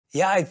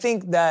Yeah, I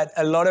think that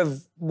a lot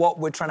of what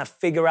we're trying to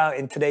figure out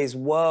in today's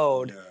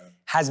world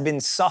has been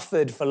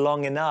suffered for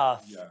long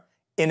enough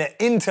in an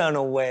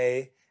internal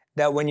way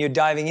that when you're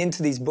diving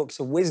into these books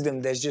of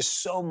wisdom, there's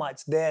just so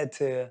much there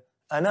to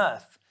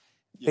unearth.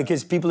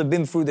 Because people have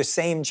been through the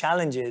same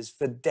challenges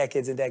for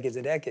decades and decades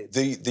and decades.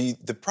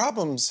 The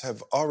problems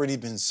have already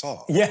been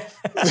solved. Yeah.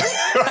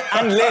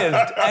 and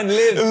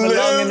lived for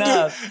long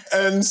enough.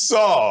 And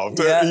solved,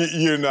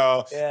 you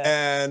know. Yeah.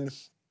 And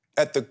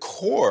at the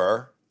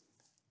core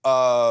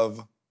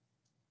of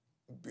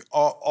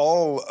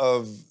all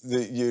of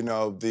the, you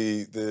know,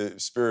 the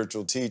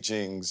spiritual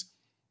teachings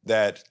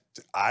that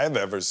I've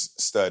ever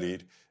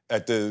studied,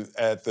 at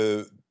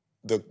the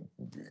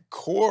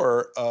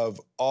core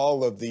of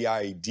all of the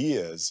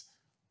ideas,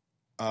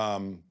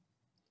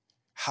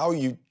 how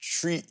you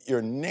treat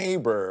your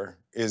neighbor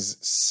is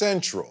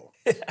central,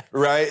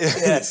 right?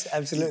 Yes,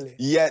 absolutely.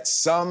 Yet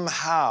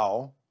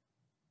somehow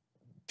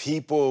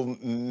people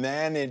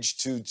manage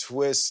to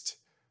twist,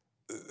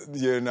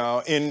 you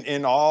know,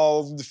 in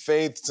all the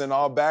faiths and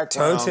all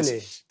backgrounds,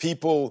 Totally.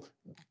 people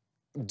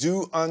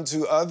do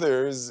unto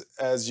others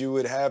as you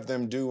would have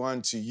them do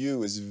unto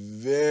you is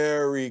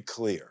very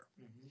clear.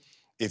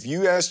 If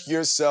you ask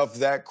yourself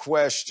that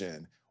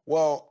question,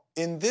 well,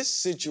 in this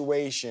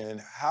situation,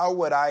 how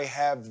would I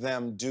have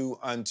them do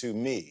unto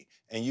me?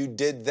 And you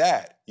did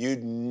that,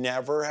 you'd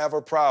never have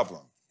a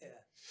problem. Yeah.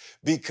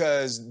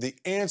 Because the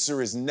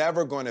answer is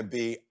never going to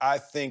be, I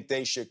think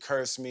they should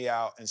curse me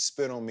out and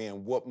spit on me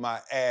and whoop my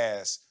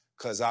ass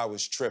because I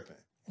was tripping.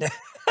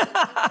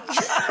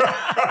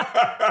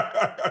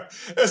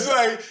 It's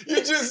like,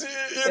 you just,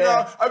 you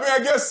know, I mean, I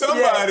guess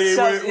somebody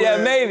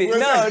maybe. No.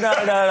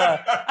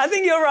 I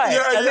think you're right.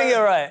 I think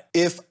you're right.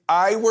 If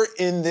I were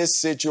in this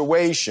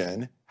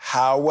situation,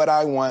 how would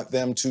I want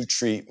them to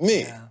treat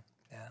me? Yeah.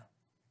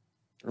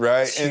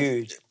 Right? It's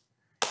huge.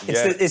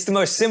 It's the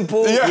most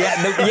simple,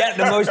 yet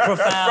the most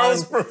profound.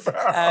 Most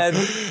profound.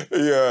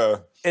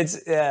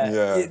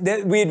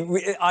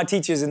 Our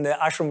teachers in the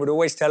ashram would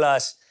always tell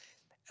us,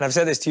 and I've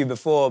said this to you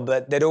before,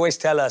 but they'd always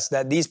tell us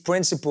that these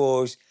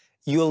principles,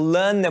 you'll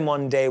learn them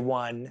on day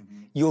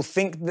one, you'll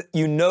think that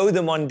you know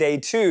them on day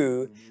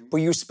two, but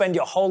you spend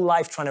your whole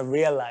life trying to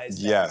realize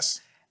them.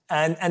 Yes.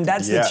 And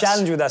that's the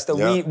challenge with us,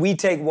 that we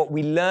take what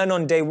we learn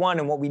on day one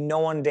and what we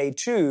know on day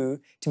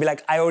two to be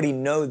like, I already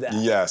know that.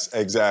 Yes,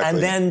 exactly. And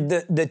then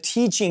the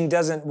teaching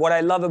doesn't, what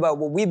I love about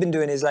what we've been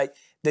doing is like,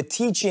 the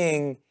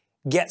teaching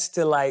gets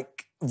to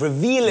like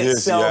reveal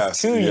itself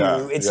to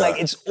you. It's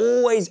like, it's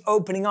always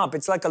opening up.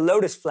 It's like a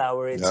lotus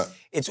flower.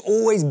 It's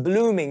always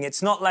blooming.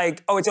 It's not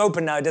like, oh, it's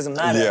open now, it doesn't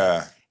matter.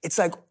 Yeah. It's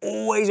like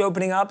always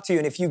opening up to you.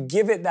 And if you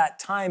give it that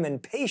time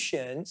and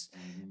patience,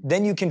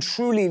 then you can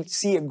truly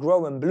see it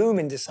grow and bloom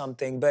into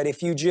something. But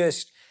if you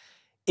just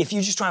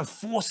try and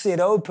force it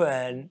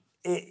open,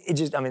 it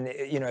just, I mean,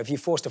 you know, if you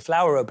forced a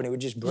flower open, it would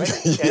just break.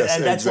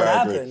 And that's what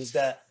happens.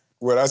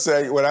 What I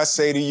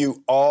say to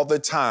you all the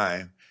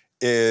time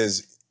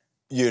is,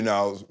 you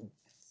know,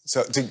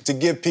 so to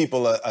give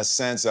people a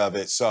sense of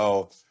it.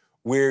 So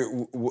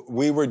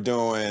we were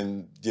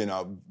doing, you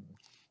know,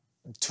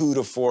 2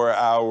 to 4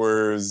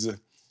 hours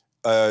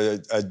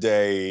a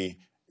day,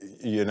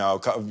 you know,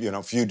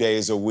 a few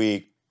days a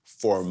week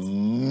for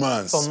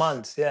months. For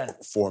months, yeah.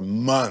 For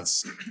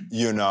months,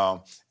 you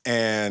know,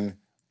 and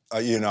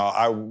you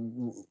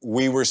know,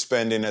 we were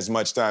spending as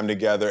much time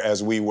together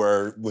as we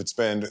would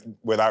spend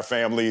with our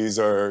families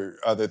or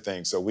other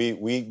things. So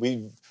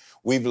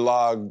we've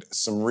logged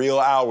some real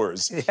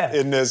hours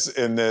in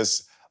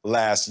this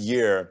last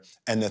year.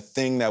 And the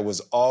thing that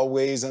was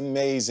always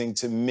amazing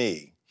to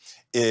me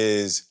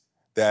is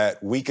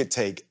that we could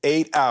take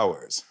 8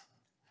 hours,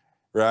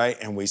 right?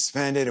 And we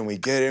spend it and we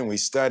get it and we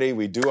study,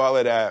 we do all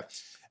of that.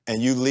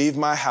 And you leave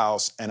my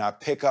house and I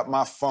pick up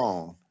my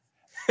phone,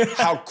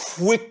 how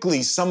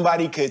quickly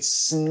somebody could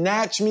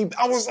snatch me.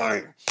 I was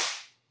like,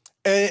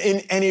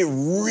 and it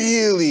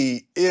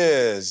really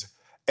is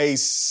a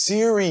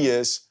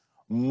serious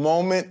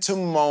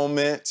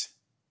moment-to-moment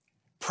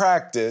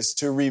practice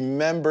to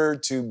remember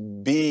to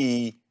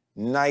be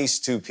nice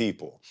to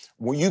people.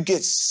 When you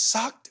get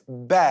sucked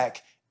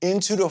back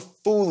into the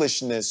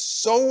foolishness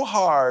so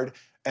hard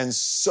and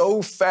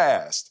so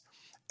fast,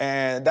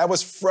 and that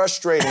was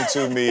frustrating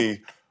to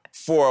me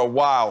for a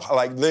while.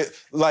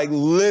 Like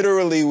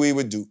literally, we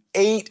would do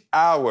 8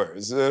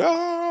 hours, and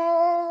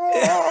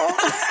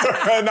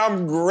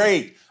I'm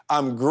great.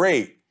 And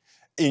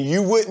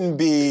you wouldn't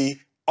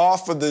be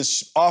off of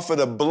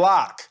the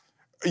block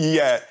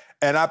yet,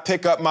 and I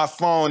pick up my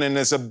phone and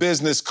it's a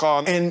business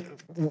call, and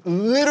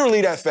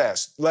literally that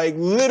fast, like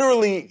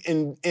literally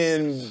in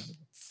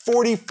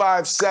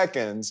 45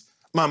 seconds,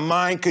 my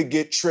mind could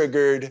get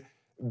triggered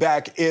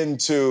back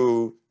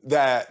into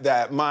that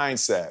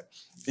mindset.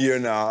 You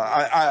know,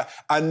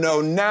 I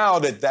know now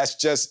that's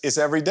just, it's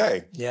every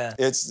day. Yeah.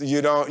 It's,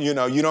 you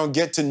don't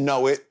get to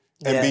know it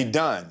and be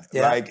done.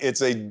 Yeah. Like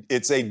it's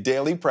a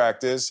daily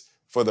practice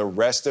for the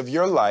rest of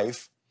your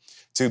life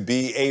to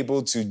be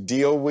able to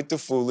deal with the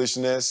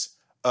foolishness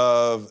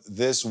of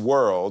this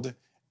world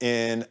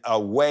in a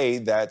way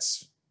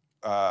that's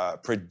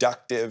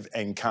productive,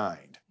 and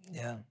kind.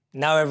 Yeah.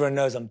 Now everyone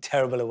knows I'm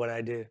terrible at what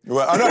I do.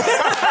 Well, I know.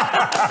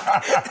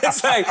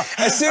 It's like,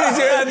 as soon as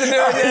you're at the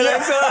door,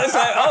 it's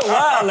like, oh,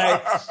 wow,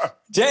 like,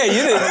 Jay,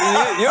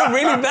 you're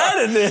really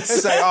bad at this.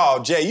 It's like,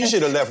 oh, Jay, you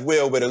should have left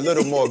Will with a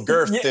little more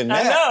girth than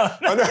that.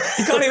 I know.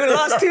 You can't even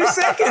last 2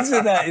 seconds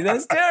with that.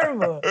 That's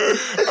terrible.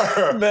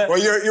 Well,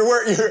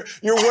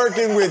 you're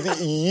working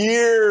with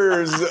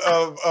years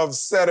of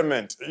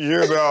sediment,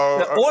 you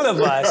know. All of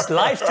us,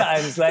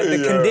 lifetimes, like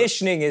the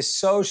conditioning is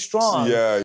so strong. Yeah.